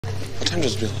time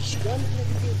does V-Lunch start?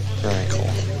 Very cool.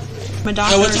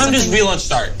 What time does V-Lunch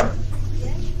start?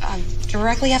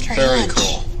 Directly after Very lunch.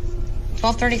 cool.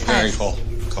 12:35. Very cool.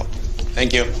 Cool.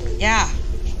 Thank you. Yeah.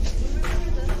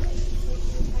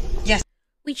 Yes.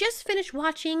 We just finished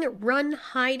watching Run,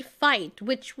 Hide, Fight,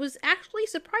 which was actually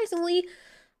surprisingly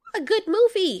a good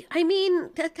movie. I mean,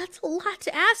 that's a lot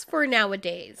to ask for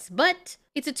nowadays, but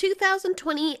it's a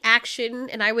 2020 action,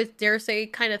 and I would dare say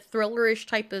kind of thrillerish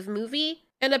type of movie.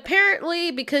 And apparently,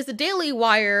 because the Daily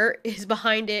Wire is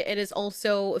behind it and is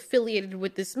also affiliated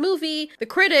with this movie, the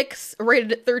critics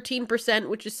rated it 13%,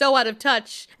 which is so out of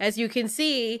touch, as you can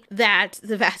see, that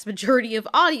the vast majority of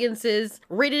audiences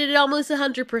rated it almost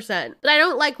 100%. But I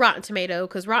don't like Rotten Tomato,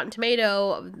 because Rotten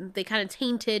Tomato, they kind of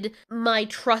tainted my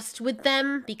trust with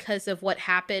them because of what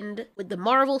happened with the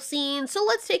Marvel scene. So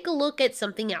let's take a look at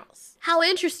something else. How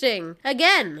interesting.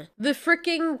 Again, the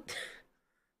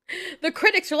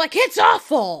critics are like, it's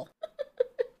awful!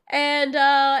 And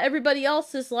everybody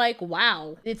else is like,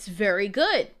 wow, it's very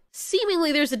good.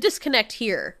 Seemingly there's a disconnect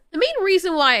here. The main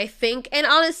reason why I think, and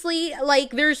honestly,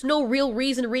 like, there's no real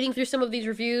reason reading through some of these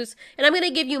reviews, and I'm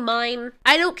gonna give you mine.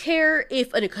 I don't care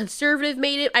if a conservative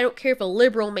made it, I don't care if a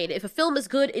liberal made it. If a film is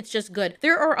good, it's just good.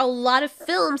 There are a lot of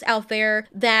films out there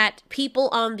that people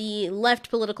on the left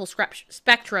political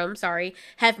spectrum,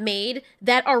 have made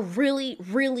that are really,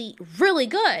 really, really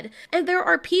good. And there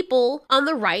are people on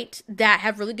the right that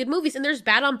have really good movies, and there's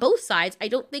bad on both sides. I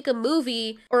don't think a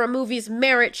movie or a movie's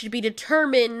merit should be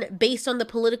determined based on the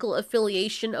political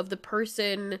affiliation of the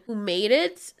person who made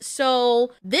it.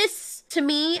 So this, to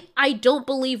me, I don't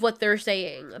believe what they're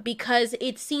saying, because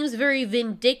it seems very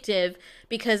vindictive,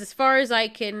 because as far as I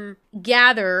can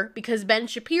gather, because Ben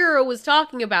Shapiro was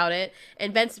talking about it,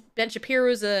 and Ben Shapiro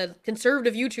is a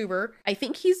conservative YouTuber. I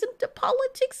think he's into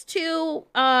politics too.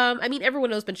 I mean,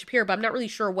 everyone knows Ben Shapiro, but I'm not really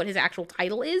sure what his actual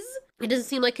title is. It doesn't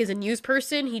seem like he's a news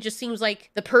person. He just seems like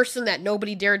the person that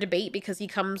nobody dare debate because he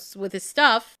comes with his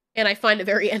stuff. And I find it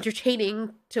very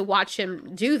entertaining to watch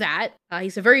him do that.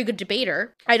 He's a very good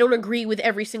debater. I don't agree with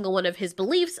every single one of his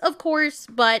beliefs, of course,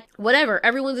 but whatever.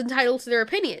 Everyone's entitled to their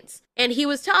opinions. And he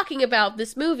was talking about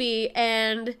this movie,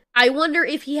 and I wonder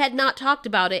if he had not talked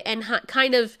about it and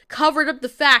kind of covered up the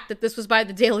fact that this was by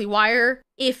the Daily Wire,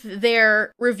 if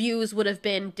their reviews would have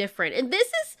been different. And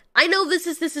I know this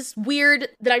is weird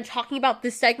that I'm talking about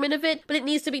this segment of it, but it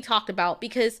needs to be talked about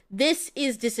because this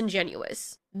is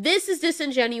disingenuous. This is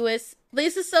disingenuous.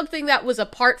 This is something that was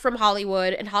apart from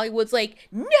Hollywood, and Hollywood's like,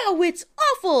 no, it's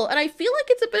awful. And I feel like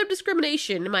it's a bit of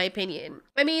discrimination, in my opinion.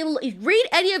 I mean, read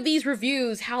any of these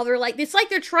reviews, how they're like, it's like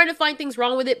they're trying to find things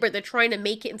wrong with it, but they're trying to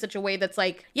make it in such a way that's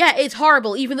like, yeah, it's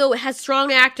horrible, even though it has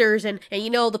strong actors and you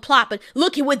know, the plot, but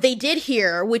look at what they did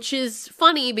here, which is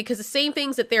funny because the same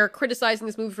things that they're criticizing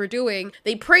this movie for doing,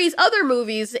 they praise other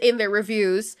movies in their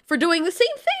reviews for doing the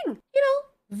same thing. You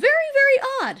know, very, very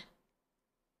odd.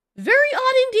 Very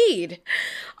odd indeed.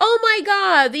 Oh my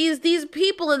god, these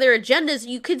people and their agendas,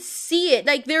 you could see it.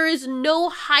 Like, there is no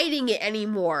hiding it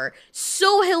anymore.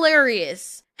 So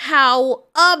hilarious how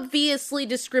obviously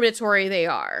discriminatory they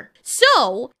are.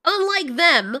 So, unlike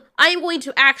them, I'm going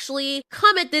to actually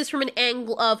come at this from an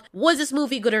angle of, was this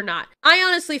movie good or not? I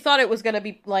honestly thought it was gonna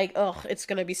be like, ugh, it's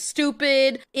gonna be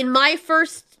stupid. In my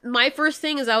first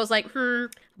thing is I was like, a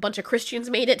bunch of Christians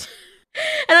made it.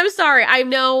 And I'm sorry, I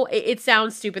know it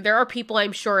sounds stupid. There are people,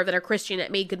 I'm sure, that are Christian that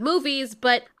made good movies,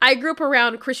 but I grew up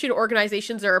around Christian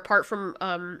organizations that are apart from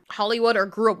Hollywood, or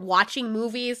grew up watching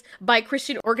movies by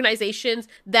Christian organizations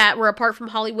that were apart from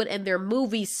Hollywood, and their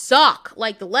movies suck.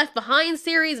 Like the Left Behind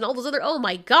series and all those other, oh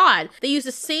my god. They use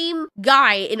the same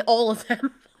guy in all of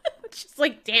them. Just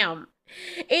like, damn.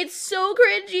 It's so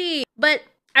cringy. But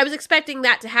I was expecting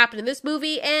that to happen in this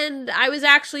movie, and I was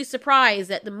actually surprised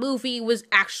that the movie was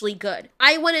actually good.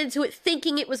 I went into it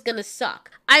thinking it was gonna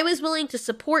suck. I was willing to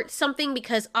support something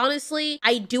because, honestly,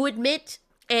 I do admit,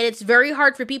 and it's very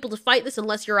hard for people to fight this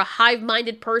unless you're a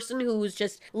hive-minded person who's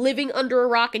just living under a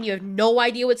rock and you have no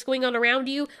idea what's going on around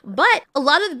you. But a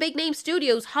lot of the big-name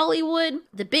studios, Hollywood,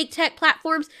 the big tech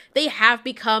platforms, they have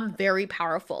become very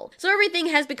powerful. So everything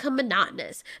has become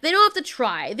monotonous. They don't have to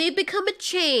try. They've become a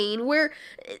chain where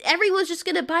everyone's just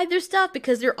gonna buy their stuff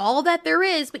because they're all that there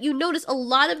is. But you notice a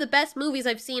lot of the best movies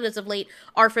I've seen as of late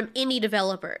are from indie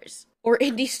developers or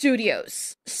indie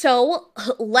studios. So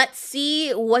let's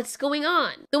see what's going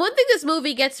on. The one thing this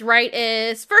movie gets right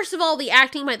is, first of all, the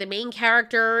acting by the main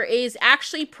character is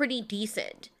actually pretty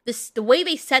decent. The way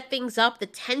they set things up, the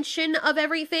tension of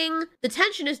everything, the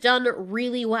tension is done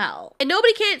really well. And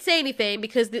nobody can't say anything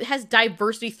because it has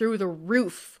diversity through the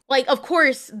roof. Like, of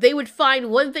course, they would find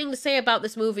one thing to say about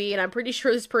this movie, and I'm pretty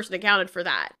sure this person accounted for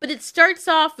that. But it starts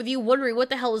off with you wondering what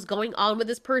the hell is going on with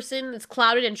this person. It's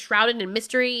clouded and shrouded in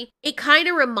mystery. It kind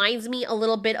of reminds me a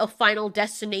little bit of Final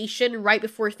Destination right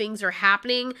before things are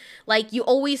happening. Like, you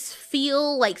always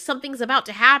feel like something's about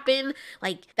to happen,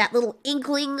 like that little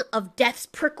inkling of death's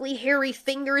prickly, hairy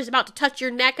fingers about to touch your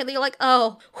neck, and then you're like,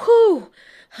 oh, whew.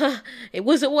 It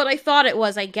wasn't what I thought it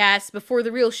was, I guess, before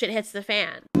the real shit hits the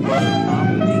fan.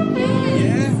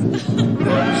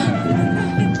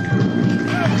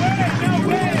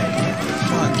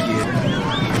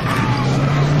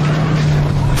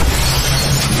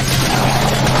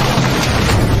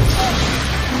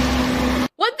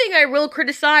 One thing I will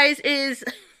criticize is,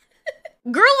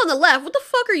 girl on the left, what the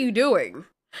fuck are you doing?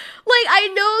 Like, I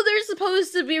know they're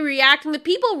supposed to be reacting. The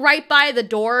people right by the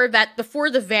door that before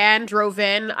the van drove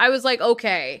in, I was like,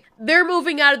 okay, they're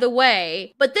moving out of the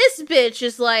way. But this bitch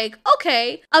is like,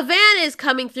 okay, a van is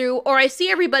coming through, or I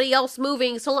see everybody else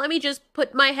moving, so let me just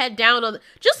put my head down on...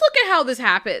 Just look at how this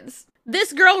happens.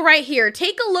 This girl right here,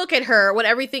 take a look at her when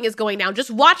everything is going down.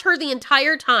 Just watch her the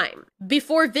entire time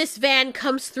before this van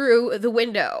comes through the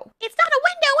window. It's not a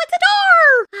window, it's a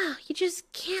door! You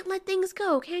just can't let things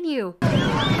go, can you?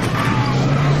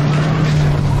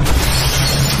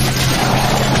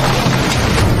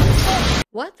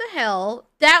 What the hell?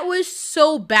 That was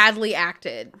so badly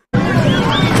acted.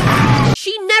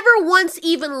 She never once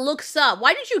even looks up.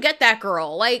 Why did you get that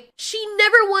girl? Like, she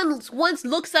never once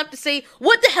looks up to say,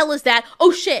 what the hell is that?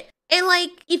 Oh shit. And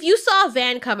like, if you saw a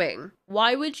van coming,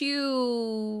 why would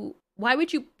you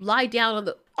lie down on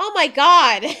the... Oh my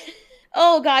god.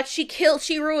 Oh god, she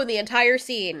ruined the entire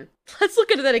scene. Let's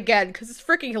look at that again, because it's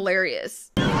freaking hilarious.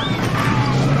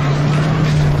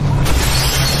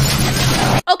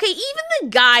 Okay, even the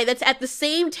guy that's at the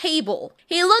same table,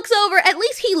 he looks over, at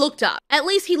least he looked up. At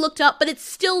least he looked up, but it's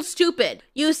still stupid.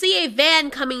 You see a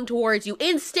van coming towards you.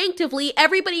 Instinctively,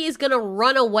 everybody is gonna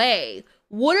run away.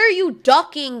 What are you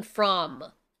ducking from?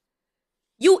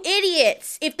 You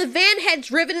idiots! If the van had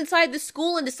driven inside the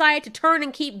school and decided to turn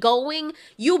and keep going,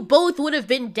 you both would have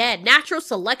been dead. Natural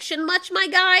selection much, my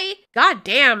guy? God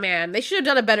damn, man. They should have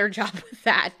done a better job with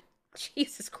that.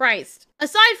 Jesus Christ.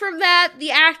 Aside from that,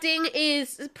 the acting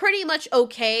is pretty much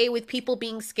okay with people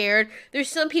being scared. There's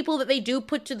some people that they do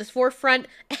put to the forefront,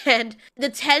 and the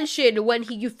tension when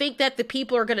you think that the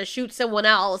people are gonna shoot someone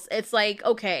else, it's like,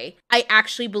 okay, I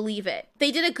actually believe it. They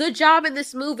did a good job in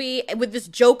this movie with this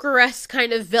Joker-esque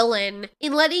kind of villain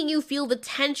in letting you feel the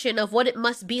tension of what it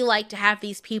must be like to have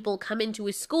these people come into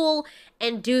a school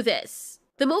and do this.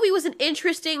 The movie was an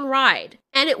interesting ride,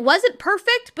 and it wasn't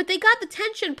perfect, but they got the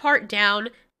tension part down.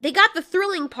 They got the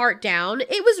thrilling part down.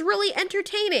 It was really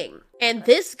entertaining. And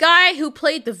this guy who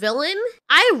played the villain,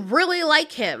 I really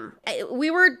like him. We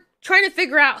were trying to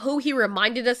figure out who he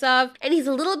reminded us of, and he's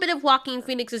a little bit of Joaquin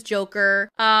Phoenix's Joker,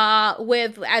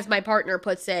 with, as my partner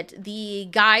puts it, the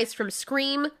guys from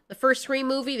Scream, the first Scream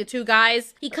movie, the two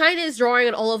guys. He kind of is drawing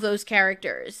on all of those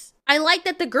characters. I like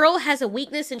that the girl has a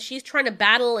weakness and she's trying to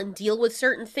battle and deal with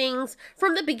certain things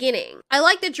from the beginning. I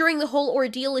like that during the whole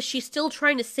ordeal is she's still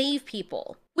trying to save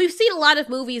people. We've seen a lot of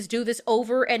movies do this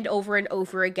over and over and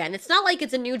over again. It's not like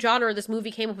it's a new genre, this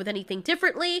movie came up with anything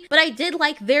differently, but I did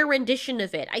like their rendition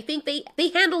of it. I think they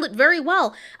handled it very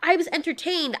well. I was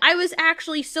entertained. I was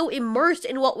actually so immersed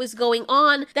in what was going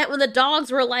on that when the dogs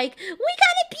were like, we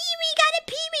gotta pee, we gotta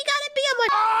pee, we gotta pee, I'm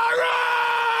like,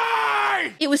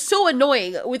 alright! It was so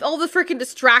annoying with all the freaking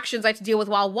distractions I had to deal with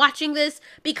while watching this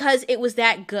because it was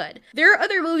that good. There are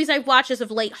other movies I've watched as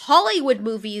of late, Hollywood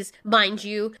movies, mind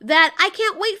you, that I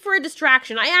can't wait for a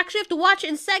distraction. I actually have to watch it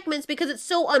in segments because it's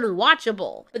so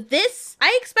unwatchable. But this,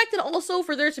 I expected also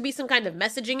for there to be some kind of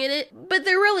messaging in it, but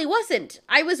there really wasn't.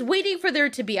 I was waiting for there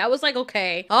to be. I was like,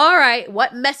 okay, all right,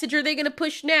 what message are they gonna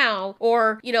push now?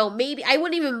 Or, you know, maybe, I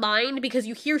wouldn't even mind because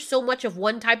you hear so much of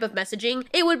one type of messaging.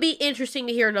 It would be interesting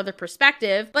to hear another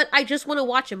perspective, but I just want to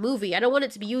watch a movie. I don't want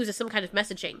it to be used as some kind of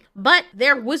messaging. But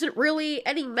there wasn't really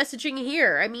any messaging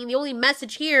here. I mean, the only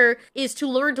message here is to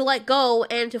learn to let go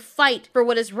and to fight for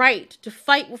what is right, to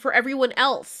fight for everyone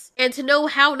else, and to know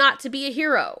how not to be a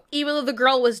hero. Even though the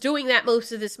girl was doing that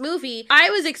most of this movie, I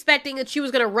was expecting that she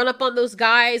was gonna run up on those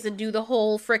guys and do the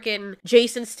whole frickin'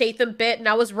 Jason Statham bit, and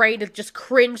I was ready to just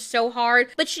cringe so hard,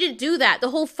 but she didn't do that.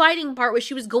 The whole fighting part was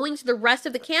she was going to the rest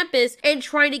of the campus and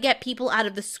trying to get people out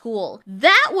of the school.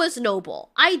 That was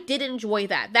noble. I did enjoy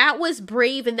that. That was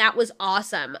brave and that was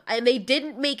awesome, and they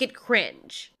didn't make it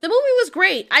cringe. The movie was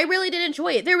great. I really did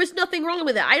enjoy it. There was nothing wrong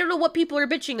with it. I don't know what people are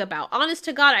bitching about. Honest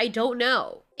to God, I don't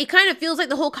know. It kind of feels like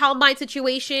the whole Columbine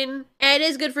situation, and it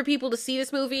is good for people to see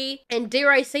this movie. And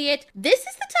dare I say it, this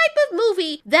is the type of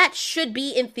movie that should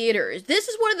be in theaters. This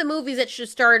is one of the movies that should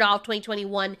start off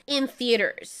 2021 in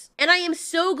theaters. And I am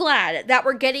so glad that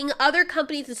we're getting other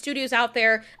companies and studios out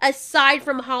there, aside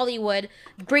from Hollywood,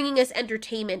 bringing us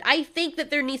entertainment. I think that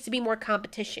there needs to be more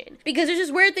competition, because there's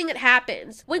this weird thing that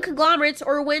happens when conglomerates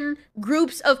or when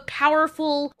groups of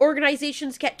powerful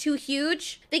organizations get too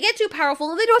huge. They get too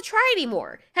powerful and they don't try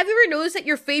anymore. Have you ever noticed that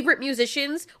your favorite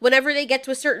musicians, whenever they get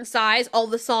to a certain size, all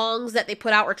the songs that they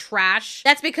put out are trash?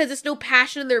 That's because there's no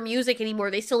passion in their music anymore.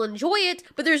 They still enjoy it,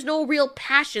 but there's no real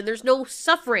passion. There's no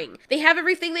suffering. They have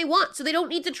everything they want, so they don't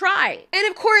need to try. And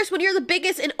of course, when you're the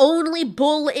biggest and only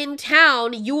bull in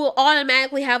town, you will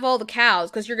automatically have all the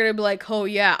cows, because you're gonna be like, oh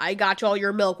yeah, I got you all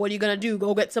your milk. What are you gonna do?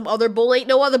 Go get some other bull? Ain't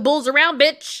no other bulls around,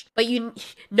 bitch. But you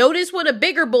notice when a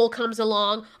bigger bull comes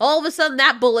along, all of a sudden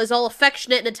that bull is all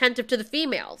affectionate and attentive to the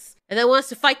females, and then wants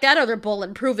to fight that other bull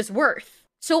and prove his worth.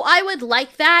 So I would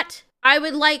like that. I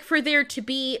would like for there to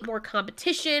be more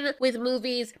competition with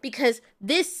movies, because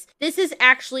this is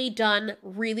actually done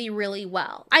really, really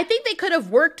well. I think they could have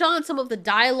worked on some of the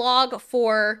dialogue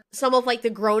for some of like the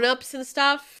grown-ups and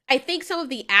stuff. I think some of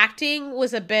the acting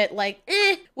was a bit like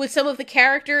with some of the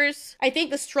characters. I think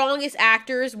the strongest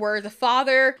actors were the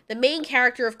father, the main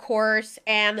character of course,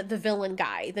 and the villain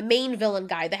guy, the main villain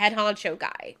guy, the head honcho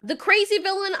guy. The crazy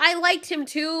villain, I liked him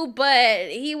too, but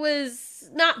he was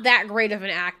not that great of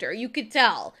an actor. You could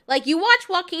tell. Like, you watch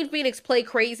Joaquin Phoenix play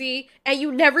crazy, and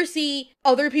you never see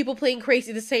other people playing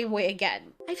crazy the same way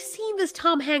again. I've seen this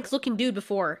Tom Hanks looking dude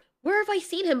before. Where have I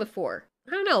seen him before?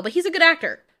 I don't know, but he's a good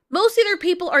actor. Most other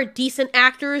people are decent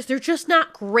actors, they're just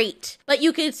not great. But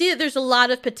you can see that there's a lot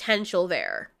of potential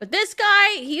there. But this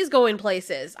guy, he's going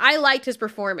places. I liked his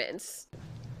performance.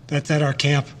 That's at our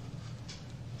camp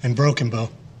in Broken Bow.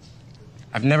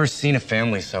 I've never seen a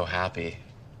family so happy.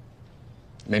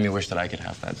 It made me wish that I could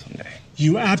have that someday.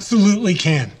 You absolutely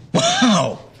can.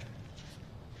 Wow!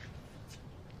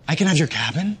 I can have your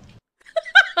cabin?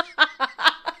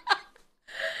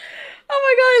 Oh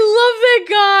my god, I love that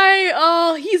guy.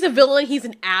 Oh, he's a villain, he's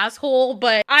an asshole,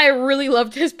 but I really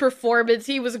loved his performance.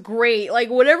 He was great. Like,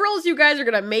 whatever else you guys are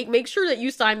gonna make sure that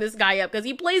you sign this guy up, because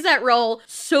he plays that role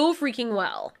so freaking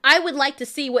well. I would like to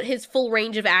see what his full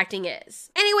range of acting is.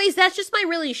 Anyways, that's just my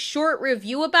really short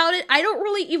review about it. I don't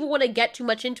really even want to get too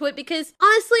much into it, because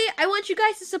honestly, I want you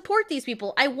guys to support these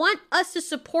people. I want us to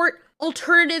support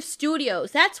alternative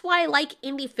studios. That's why I like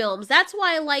indie films. That's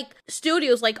why I like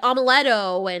studios like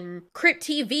Omeletto and Crypt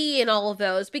TV and all of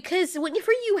those, because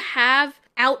whenever you have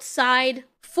outside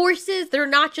forces that are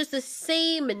not just the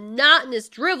same monotonous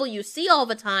drivel you see all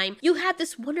the time, you have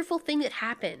this wonderful thing that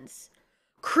happens.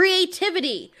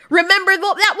 Creativity. Remember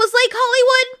that was like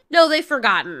Hollywood? No, they've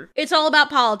forgotten. It's all about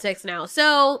politics now.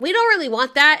 So we don't really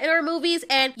want that in our movies.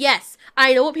 And yes,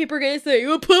 I know what people are gonna say.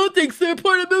 Oh, politics are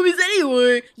part of movies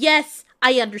anyway. Yes,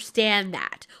 I understand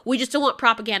that. We just don't want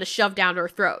propaganda shoved down our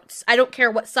throats. I don't care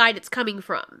what side it's coming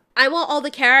from. I want all the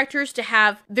characters to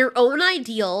have their own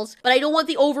ideals, but I don't want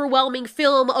the overwhelming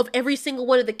film of every single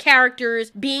one of the characters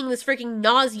being this freaking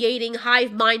nauseating,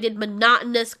 hive-minded,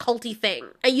 monotonous, culty thing.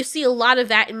 And you see a lot of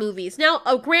that in movies. Now,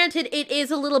 granted, it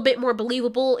is a little bit more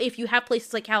believable if you have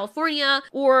places like California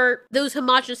or those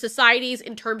homogenous societies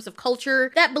in terms of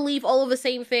culture that believe all of the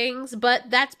same things, but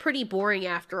that's pretty boring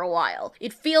after a while.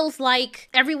 It feels like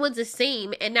everyone's the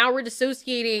same, and now we're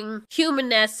dissociating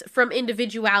humanness from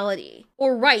individuality,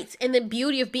 or rights and the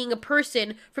beauty of being a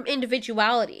person from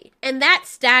individuality. And that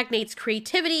stagnates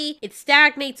creativity, it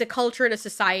stagnates a culture and a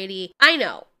society. I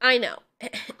know.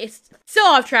 It's so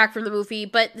off track from the movie,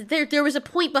 but there was a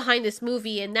point behind this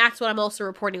movie, and that's what I'm also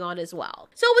reporting on as well.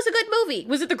 So it was a good movie.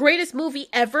 Was it the greatest movie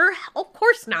ever? Of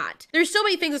course not. There's so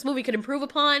many things this movie could improve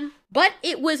upon, but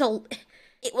it was a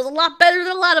lot better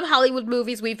than a lot of Hollywood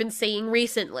movies we've been seeing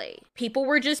recently. People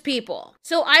were just people.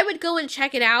 So I would go and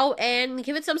check it out and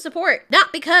give it some support.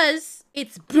 Not because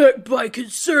it's backed by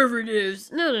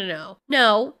conservatives. No.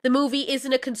 No, the movie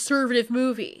isn't a conservative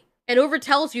movie. And whoever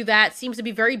tells you that seems to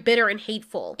be very bitter and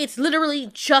hateful. It's literally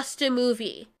just a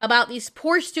movie about these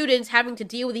poor students having to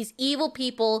deal with these evil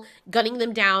people gunning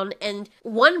them down, and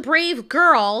one brave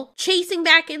girl chasing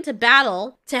back into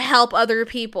battle to help other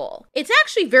people. It's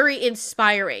actually very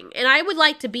inspiring, and I would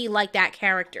like to be like that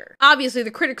character. Obviously,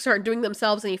 the critics aren't doing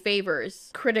themselves any favors.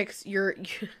 Critics, your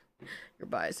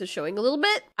bias is showing a little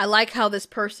bit. I like how this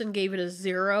person gave it a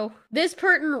 0. This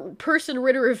person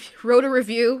wrote a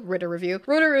review,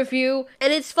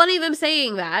 and it's funny them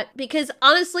saying that, because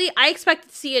honestly, I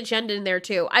expected to see agenda in there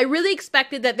too. I really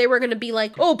expected that they were going to be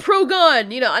like, oh,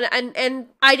 pro-gun, you know, and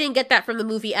I didn't get that from the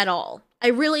movie at all. I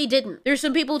really didn't. There's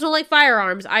some people who don't like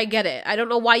firearms. I get it. I don't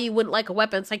know why you wouldn't like a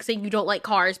weapon. It's like saying you don't like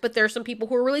cars, but there are some people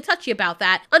who are really touchy about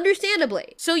that,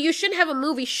 understandably. So you shouldn't have a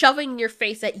movie shoving in your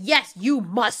face that, yes, you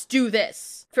must do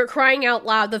this. For crying out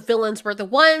loud, the villains were the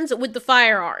ones with the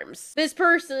firearms. This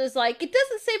person is like, it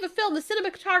doesn't save a film, the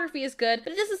cinematography is good,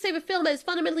 but it doesn't save a film that is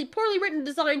fundamentally poorly written and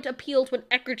designed to appeal to an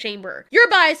echo chamber. Your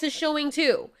bias is showing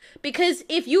too. Because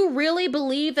if you really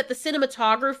believe that the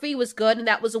cinematography was good and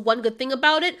that was the one good thing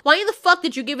about it, why in the fuck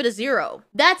did you give it a 0?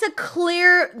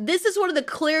 This is one of the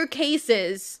clear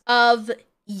cases of,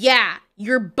 yeah,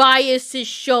 your bias is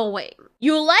showing.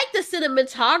 You like the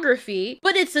cinematography,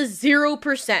 but it's a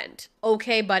 0%.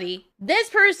 Okay, buddy. This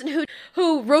person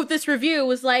who wrote this review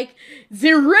was like,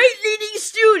 the right-leaning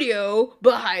studio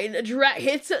behind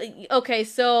a okay,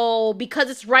 so because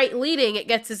it's right-leaning, it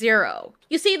gets a 0.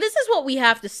 You see, this is what we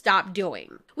have to stop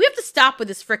doing. We have to stop with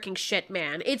this freaking shit,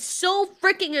 man. It's so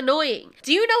freaking annoying.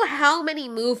 Do you know how many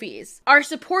movies are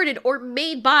supported or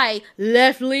made by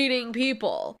left-leaning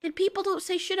people? And people don't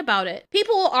say shit about it.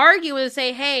 People will argue and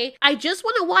say, hey, I just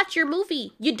want to watch your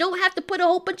movie. You don't have to put a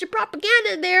whole bunch of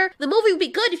propaganda in there. The movie would be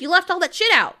good if you left all that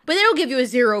shit out. But they don't give you a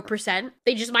 0%.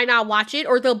 They just might not watch it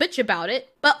or they'll bitch about it.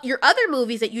 But your other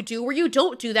movies that you do where you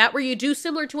don't do that, where you do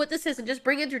similar to what this is and just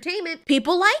bring entertainment,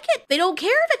 people like it. They don't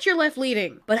care that you're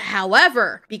left-leaning. But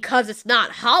however, because it's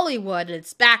not Hollywood and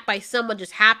it's backed by someone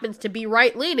just happens to be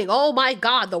right-leaning, oh my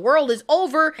god, the world is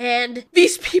over and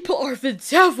these people are the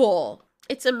devil.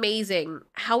 It's amazing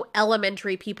how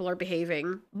elementary people are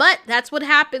behaving. But that's what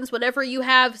happens whenever you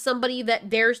have somebody that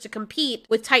dares to compete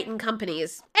with Titan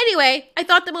companies. Anyway, I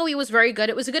thought the movie was very good.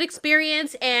 It was a good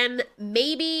experience, and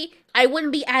maybe I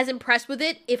wouldn't be as impressed with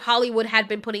it if Hollywood had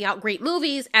been putting out great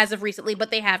movies as of recently, but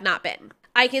they have not been.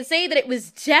 I can say that it was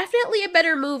definitely a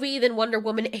better movie than Wonder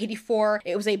Woman 84.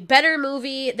 It was a better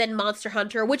movie than Monster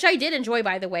Hunter, which I did enjoy,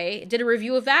 by the way. I did a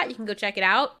review of that. You can go check it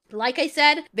out. Like I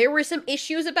said, there were some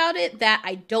issues about it that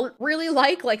I don't really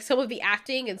like some of the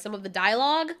acting and some of the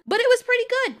dialogue, but it was pretty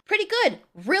good. Pretty good.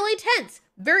 Really tense.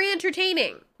 Very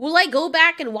entertaining. Will I go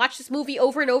back and watch this movie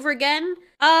over and over again?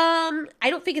 I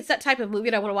don't think it's that type of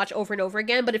movie that I want to watch over and over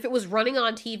again, but if it was running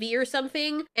on TV or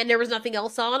something and there was nothing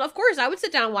else on, of course I would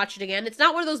sit down and watch it again. It's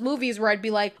not one of those movies where I'd be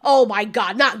like, oh my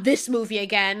god, not this movie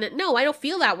again. No, I don't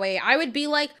feel that way. I would be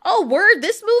like, oh, word,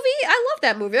 this movie? I love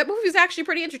that movie. That movie is actually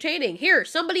pretty entertaining. Here,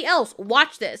 somebody else,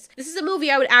 watch this. This is a movie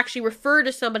I would actually refer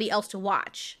to somebody else to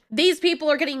watch. These people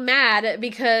are getting mad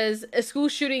because a school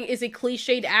shooting is a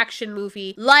cliched action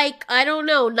movie. Like, I don't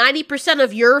know, 90%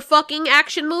 of your fucking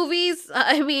action movies?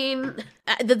 I mean,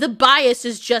 the bias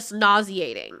is just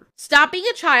nauseating. Stop being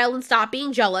a child and stop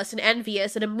being jealous and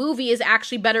envious, and a movie is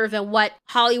actually better than what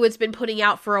Hollywood's been putting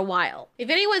out for a while. If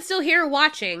anyone's still here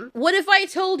watching, what if I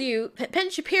told you that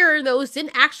Ben Shapiro and those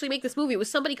didn't actually make this movie? It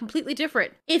was somebody completely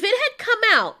different. If it had come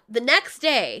out the next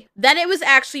day that it was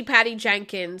actually Patty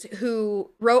Jenkins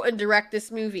who wrote and directed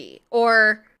this movie,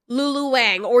 or Lulu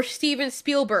Wang, or Steven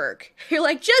Spielberg, you're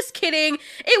like, just kidding,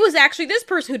 it was actually this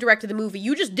person who directed the movie,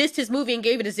 you just dissed his movie and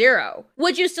gave it a 0.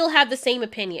 Would you still have the same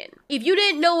opinion? If you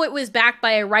didn't know it was backed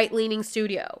by a right-leaning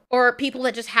studio, or people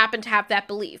that just happen to have that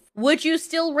belief, would you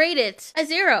still rate it a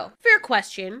 0? Fair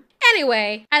question.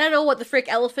 Anyway, I don't know what the frick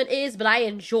elephant is, but I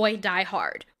enjoy Die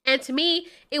Hard. And to me,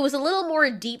 it was a little more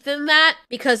deep than that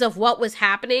because of what was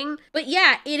happening. But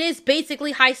yeah, it is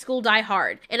basically high school Die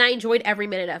Hard, and I enjoyed every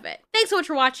minute of it. Thanks so much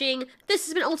for watching. This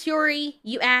has been Ultiori.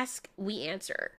 You ask, we answer.